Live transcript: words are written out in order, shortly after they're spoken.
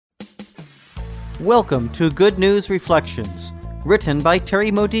Welcome to Good News Reflections, written by Terry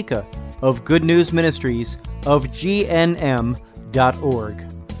Modica of Good News Ministries of GNM.org.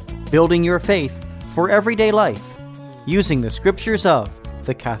 Building your faith for everyday life, using the scriptures of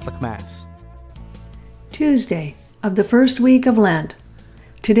the Catholic Mass. Tuesday of the first week of Lent.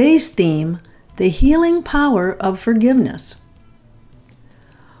 Today's theme, the healing power of forgiveness.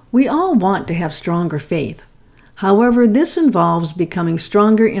 We all want to have stronger faith. However, this involves becoming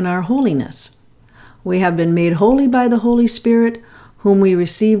stronger in our holiness. We have been made holy by the Holy Spirit, whom we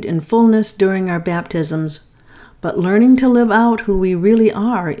received in fullness during our baptisms, but learning to live out who we really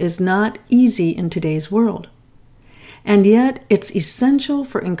are is not easy in today's world. And yet, it's essential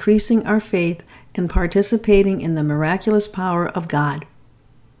for increasing our faith and participating in the miraculous power of God.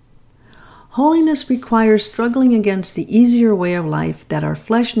 Holiness requires struggling against the easier way of life that our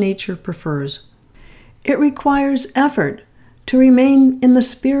flesh nature prefers. It requires effort to remain in the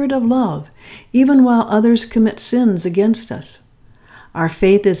spirit of love, even while others commit sins against us. Our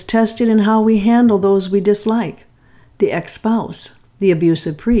faith is tested in how we handle those we dislike, the ex-spouse, the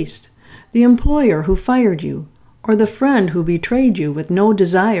abusive priest, the employer who fired you, or the friend who betrayed you with no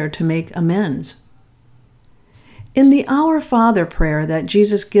desire to make amends. In the Our Father prayer that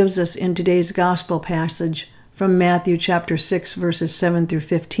Jesus gives us in today's gospel passage from Matthew chapter 6, verses 7 through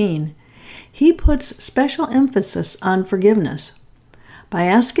 15, he puts special emphasis on forgiveness. By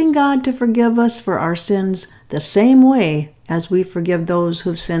asking God to forgive us for our sins the same way as we forgive those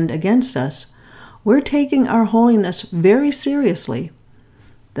who've sinned against us, we're taking our holiness very seriously.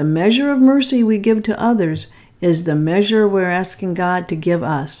 The measure of mercy we give to others is the measure we're asking God to give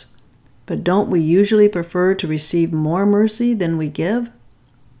us. But don't we usually prefer to receive more mercy than we give?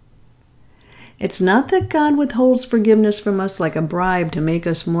 It's not that God withholds forgiveness from us like a bribe to make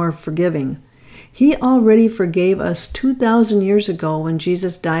us more forgiving. He already forgave us 2,000 years ago when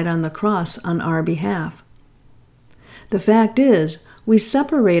Jesus died on the cross on our behalf. The fact is, we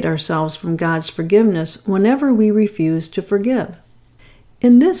separate ourselves from God's forgiveness whenever we refuse to forgive.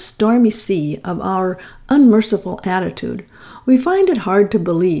 In this stormy sea of our unmerciful attitude, we find it hard to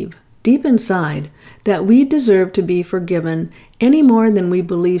believe, deep inside, that we deserve to be forgiven any more than we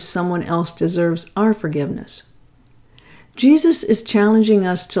believe someone else deserves our forgiveness. Jesus is challenging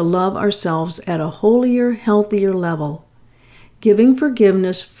us to love ourselves at a holier, healthier level. Giving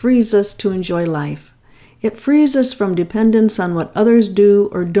forgiveness frees us to enjoy life. It frees us from dependence on what others do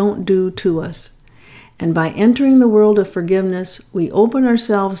or don't do to us. And by entering the world of forgiveness, we open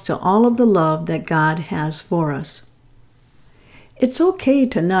ourselves to all of the love that God has for us. It's okay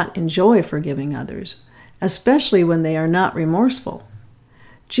to not enjoy forgiving others, especially when they are not remorseful.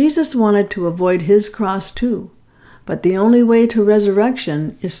 Jesus wanted to avoid his cross too, but the only way to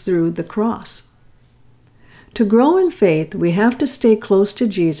resurrection is through the cross. To grow in faith, we have to stay close to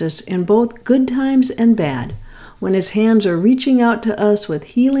Jesus in both good times and bad, when his hands are reaching out to us with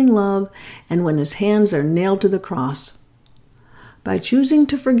healing love and when his hands are nailed to the cross. By choosing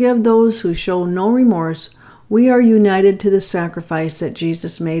to forgive those who show no remorse, we are united to the sacrifice that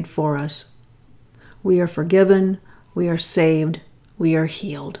Jesus made for us. We are forgiven, we are saved, we are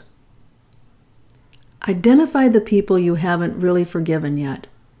healed. Identify the people you haven't really forgiven yet.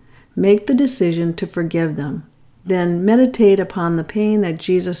 Make the decision to forgive them. Then meditate upon the pain that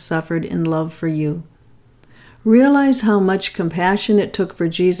Jesus suffered in love for you. Realize how much compassion it took for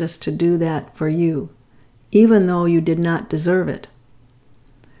Jesus to do that for you, even though you did not deserve it.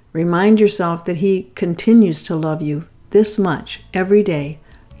 Remind yourself that he continues to love you this much every day,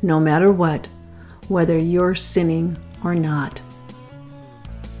 no matter what, whether you're sinning or not.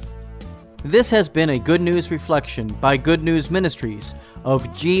 This has been a Good News Reflection by Good News Ministries of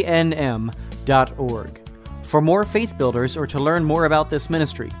GNM.org. For more faith builders or to learn more about this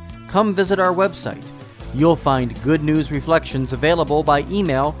ministry, come visit our website. You'll find Good News Reflections available by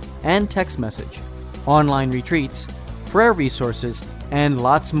email and text message, online retreats, prayer resources, and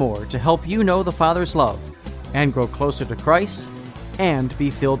lots more to help you know the Father's love and grow closer to Christ and be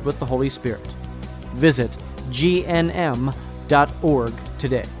filled with the Holy Spirit. Visit GNM.org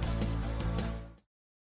today.